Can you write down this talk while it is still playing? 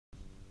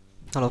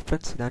Hello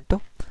friends, இது Anto.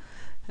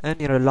 And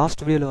என்னோட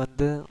last வீடியோவில்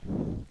வந்து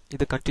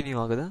இது கண்டினியூ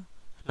ஆகுது.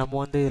 நம்ம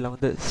வந்து இதில்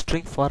வந்து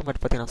ஸ்ட்ரிங் ஃபார்மேட்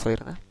பற்றி நான்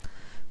சொல்லியிருந்தேன்.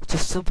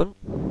 Just simple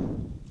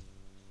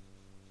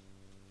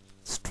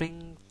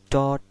string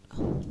dot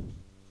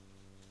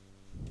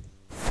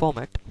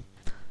format.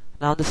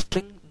 நான் வந்து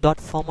ஸ்ட்ரிங்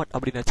டாட் ஃபார்மேட்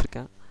அப்படின்னு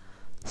வச்சுருக்கேன்.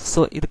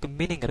 ஸோ இதுக்கு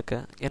மீனிங்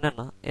இருக்குது.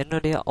 என்னென்னா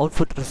என்னுடைய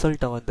அவுட்புட்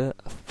ரிசல்ட்டை வந்து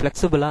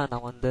ஃப்ளெக்சிபிளாக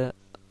நான் வந்து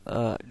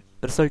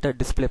ரிசல்ட்டை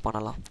டிஸ்பிளே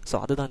பண்ணலாம். ஸோ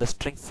அதுதான் இந்த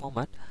ஸ்ட்ரிங்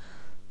ஃபார்மேட்.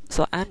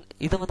 ஸோ அண்ட்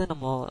இதை வந்து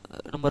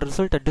நம்ம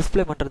ரிசல்ட்டை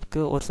டிஸ்பிளே பண்ணுறதுக்கு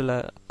ஒரு சில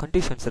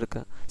கண்டிஷன்ஸ்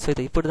இருக்குது. ஸோ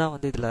இதை இப்படி தான்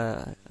வந்து இதில்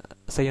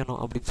செய்யணும்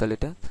அப்படின்னு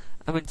சொல்லிட்டு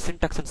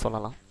சின்டாக்ஸ்ன்னு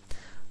சொல்லலாம்.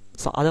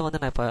 ஸோ அதை வந்து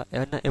நான்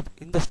இப்போ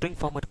இந்த ஸ்ட்ரிங்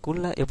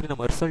ஃபார்மேட்குள்ளே எப்படி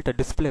நம்ம ரிசல்ட்டை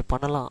டிஸ்பிளே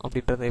பண்ணலாம்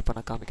அப்படின்றத இப்போ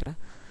நான் காமிக்கிறேன்.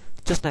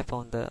 ஜஸ்ட் நான் இப்போ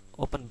வந்து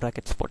ஓப்பன்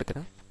ப்ராக்கெட்ஸ்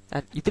போட்டுக்கிறேன்.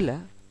 அண்ட் இதில்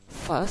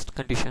first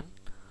condition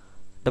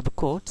double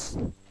quotes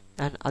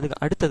and அதுக்கு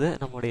அடுத்தது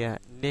நம்மளுடைய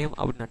நேம்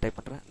அப்படின்னு நான் டைப்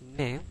பண்ணுறேன்.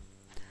 நேம்.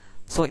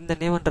 ஸோ இந்த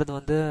நேம்ன்றது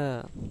வந்து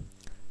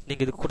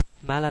நீங்கள் இது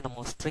மேலே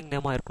நம்ம ஸ்ட்ரிங்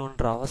நேமாக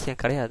இருக்கணுன்ற அவசியம்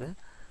கிடையாது.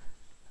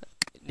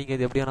 நீங்கள்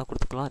இது எப்படி வேணால்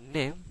கொடுத்துக்கலாம்.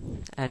 நேம்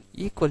அண்ட்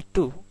ஈக்குவல்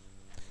டு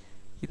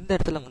இந்த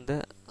இடத்துல வந்து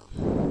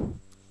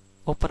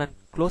ஓப்பன் அண்ட்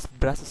க்ளோஸ்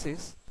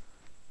ப்ராசஸஸ்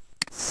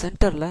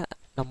சென்டரில்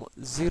நம்ம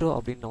 0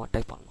 அப்படின்னு நம்ம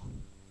டைப் பண்ணலாம்.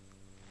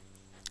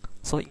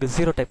 ஸோ இங்கே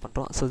 0 டைப்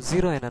பண்ணுறோம். ஸோ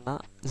 0 என்னென்னா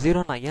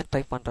 0 நான் ஏன்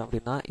டைப் பண்ணுறேன்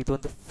அப்படின்னா இது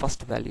வந்து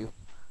ஃபஸ்ட் வேல்யூ,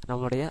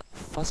 நம்மளுடைய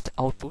ஃபஸ்ட்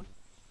அவுட்புட்.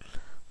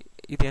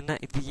 இது என்ன,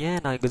 இது ஏன்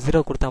நான் இங்கே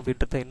 0 கொடுத்தேன்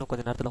அப்படின்றத இன்னும்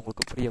கொஞ்சம் நேரத்தில்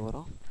உங்களுக்கு புரிய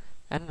வரும்.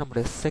 அண்ட்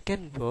நம்மளுடைய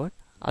செகண்ட் வேர்ட்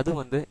அது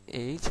வந்து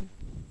ஏஜ்.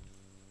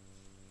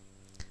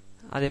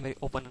 அதேமாதிரி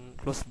open and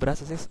close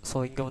processes. So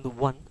இங்கே வந்து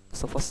 1.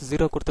 ஸோ ஃபஸ்ட்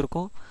 0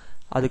 கொடுத்துருக்கோம்,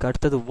 அதுக்கு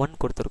அடுத்தது 1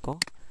 கொடுத்துருக்கோம்.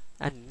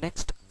 அண்ட்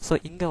நெக்ஸ்ட் ஸோ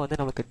இங்கே வந்து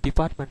நம்மளுக்கு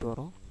டிபார்ட்மெண்ட்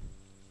வரும்.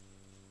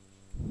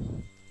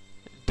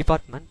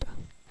 டிபார்ட்மெண்ட்.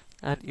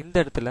 அண்ட் இந்த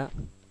இடத்துல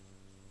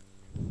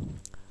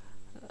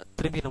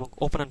திரும்பி நமக்கு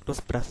open and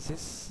close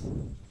processes.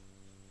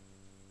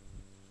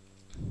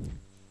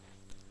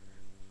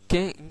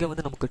 Okay, இங்கே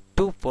வந்து நமக்கு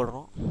 2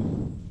 போடுறோம்.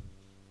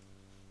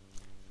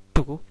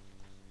 2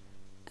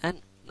 அண்ட்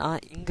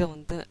நான் இங்கே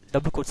வந்து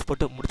டபுள் கோட்ஸ்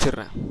போட்டு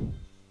முடிச்சிடுறேன்.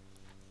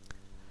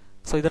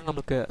 ஸோ இதில்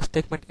நம்மளுக்கு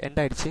ஸ்டேட்மெண்ட் எண்ட்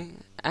ஆகிடுச்சு.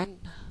 அண்ட்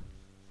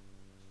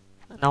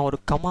நான் ஒரு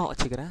கமா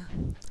வச்சுக்கிறேன்.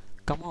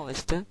 கமா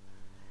வச்சுட்டு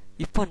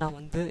இப்போ நான்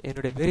வந்து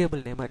என்னுடைய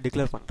வேரியபிள் நேமை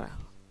டிக்ளேர் பண்ணுறேன்.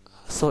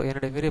 ஸோ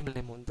என்னுடைய வேரியபிள்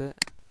நேம் வந்து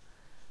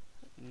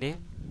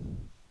name,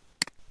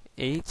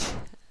 age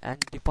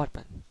and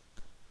department.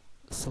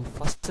 So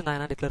first நான்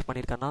என்ன டிக்ளேர்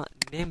பண்ணியிருக்கேன்னா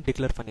நேம்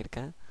டிக்ளேர்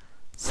பண்ணியிருக்கேன்.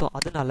 ஸோ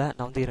அதனால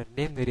நான் வந்து என்னோட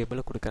நேம்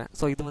வேரியபிளை கொடுக்குறேன்.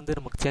 ஸோ இது வந்து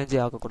நமக்கு சேஞ்சே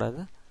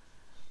ஆகக்கூடாது.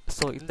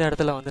 ஸோ இந்த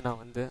இடத்துல வந்து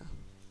நான் வந்து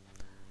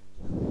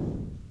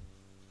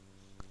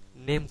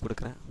நேம்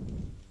கொடுக்குறேன்.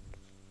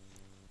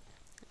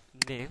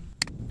 Name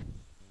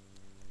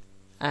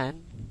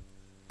and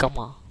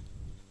comma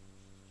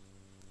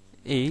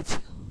age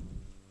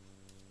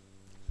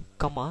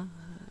comma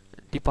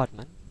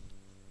department.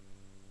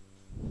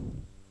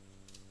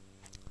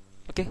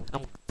 Okay,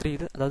 நமக்கு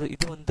தெரியுது. அதாவது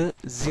இது வந்து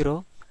 0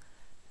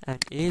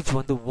 அண்ட் ஏஜ்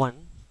வந்து 1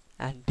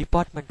 அண்ட்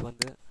டிபார்ட்மெண்ட்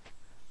வந்து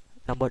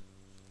நம்பர்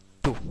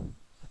 2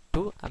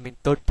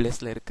 தேர்ட்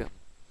பிளேஸில் இருக்குது.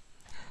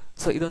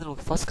 ஸோ இது வந்து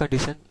நமக்கு ஃபர்ஸ்ட்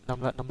கண்டிஷன்.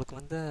 நம்மளுக்கு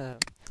வந்து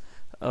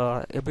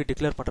எப்படி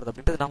டிக்ளேர் பண்ணுறது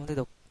அப்படின்றது நான் வந்து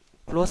இதை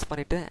க்ளோஸ்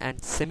பண்ணிவிட்டு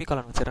and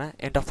semicolon வச்சிடறேன்.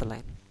 End of the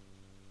line.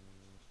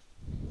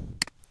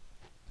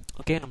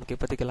 Okay, நமக்கு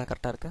இப்போதைக்கு எல்லாம்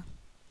கரெக்டாக இருக்கு.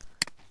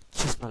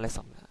 ஜஸ்ட் நல்லா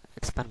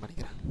எக்ஸ்பேண்ட்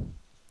பண்ணிக்கிறேன்.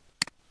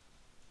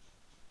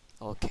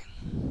 ஓகே,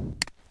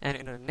 அண்ட்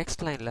என்னோட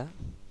நெக்ஸ்ட் லைனில்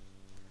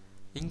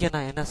இங்கே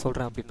நான் என்ன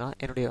சொல்கிறேன் அப்படின்னா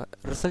என்னுடைய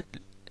ரிசல்ட்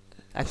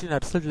ஆக்சுவலி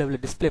நான் ரிசல்ட்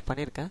லெவலில் டிஸ்பிளே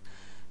பண்ணியிருக்கேன்.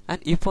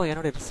 அண்ட் இப்போ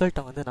என்னுடைய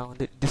ரிசல்ட்டை வந்து நான்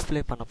வந்து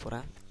டிஸ்பிளே பண்ண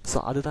போகிறேன். ஸோ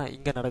அதுதான்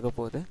இங்கே நடக்க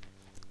போகுது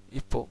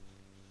இப்போது.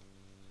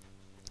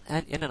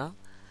 அண்ட் என்னென்னா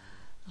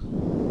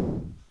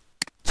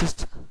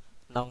ஜஸ்ட்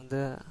நான்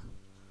வந்து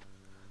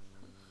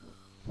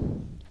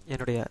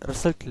என்னுடைய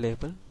ரிசல்ட்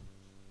லேபிள்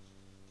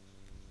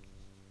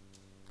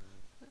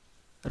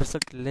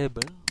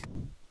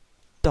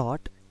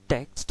டாட்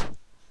டெக்ஸ்ட்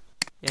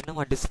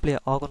என்னமா டிஸ்பிளே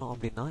ஆகணும்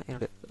அப்படின்னா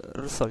என்னுடைய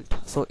ரிசல்ட்.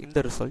 ஸோ இந்த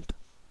ரிசல்ட்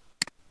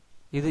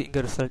இது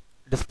இங்கே ரிசல்ட்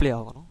டிஸ்பிளே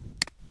ஆகணும்.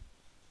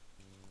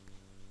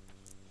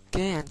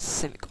 Okay, and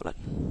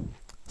semicolon.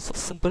 So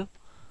simple.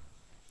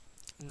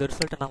 இந்த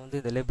ரிசல்ட்டை நான் வந்து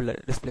இந்த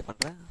லேபிளில் டிஸ்பிளே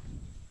பண்ணுறேன்.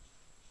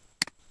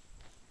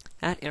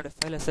 அண்ட் என்னோடய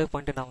ஃபைலை சேவ்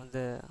பண்ணிட்டு நான்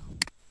வந்து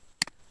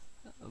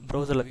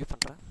ப்ரௌசரில் வியூ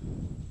பண்ணுறேன்.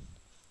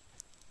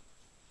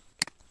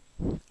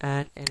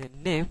 அண்ட் என்னோட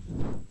name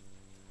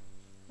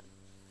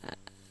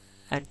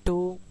Anto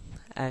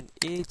and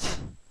age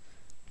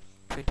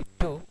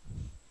 22,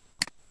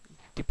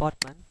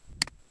 department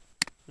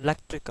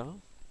electrical.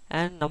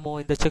 And நம்ம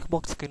இந்த செக்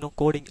பாக்ஸுக்கு இன்னும்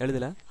கோடிங்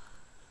எழுதலை.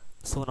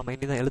 ஸோ நம்ம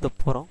இனி தான் எழுத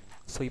போகிறோம்.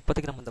 ஸோ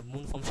இப்போதைக்கு நம்ம இந்த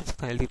 3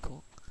 ஃபங்க்ஷன்ஸ்க்கு தான்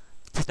எழுதியிருக்கோம்.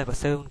 ஜஸ்ட் நான் இப்போ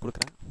சேவ்னு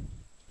கொடுக்குறேன்.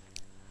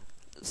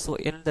 ஸோ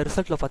என்னோட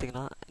ரிசல்ட்டில்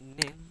பார்த்தீங்கன்னா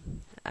நேம்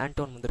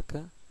ஆண்டோன்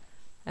வந்திருக்கு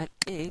அண்ட்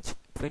ஏஜ்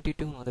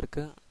 22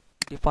 வந்திருக்கு,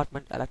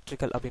 டிபார்ட்மெண்ட்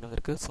எலக்ட்ரிக்கல் அப்படின்னு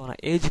வந்திருக்கு. ஸோ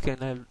நான் ஏஜுக்கு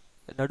என்ன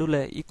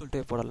நடுவில் ஈக்குவல்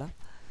டு போடலை.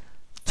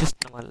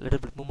 ஜஸ்ட் நம்ம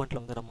லிட்டில் பிட் மூமெண்ட்டில்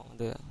வந்து நம்ம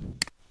வந்து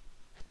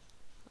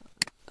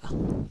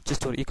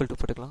ஜஸ்ட் ஒரு ஈக்குவல் டு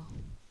போட்டுக்கலாம்.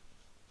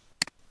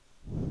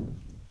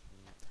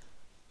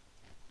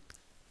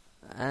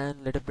 and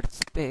little bit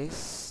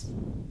space.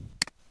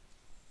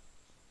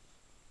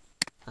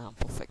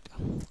 Perfect.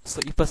 So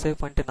இப்போ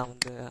சேவ் பண்ணிட்டு நான்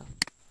வந்து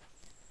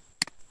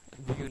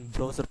view in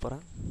browser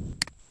போகிறேன்.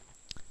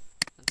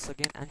 once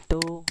again Anto,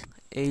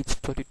 age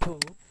 22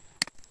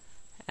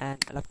 and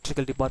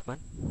electrical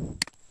department,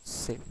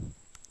 save.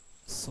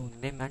 So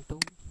name Anto,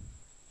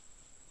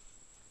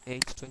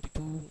 age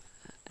 22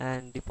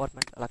 and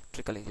department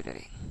electrical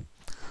engineering.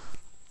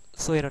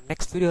 So என்னோட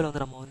நெக்ஸ்ட் வீடியோவில்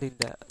வந்து நம்ம வந்து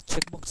இந்த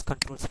செக் பாக்ஸ்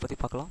கண்ட்ரோல்ஸ் பற்றி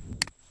பார்க்கலாம்.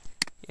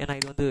 ஏன்னா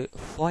இது வந்து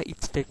ஃபார்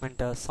இட்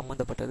ஸ்டேட்மெண்ட்டை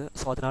சம்மந்தப்பட்டது.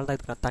 ஸோ அதனால தான்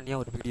இதுக்கு நான்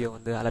தனியாக ஒரு வீடியோ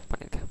வந்து அலர்ட்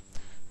பண்ணியிருக்கேன்.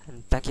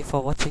 அண்ட் தேங்க்யூ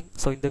ஃபார் வாட்சிங்.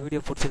 ஸோ இந்த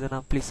வீடியோ பிடிச்சதுன்னா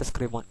please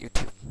subscribe on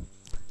YouTube,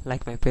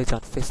 like my page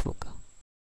on Facebook.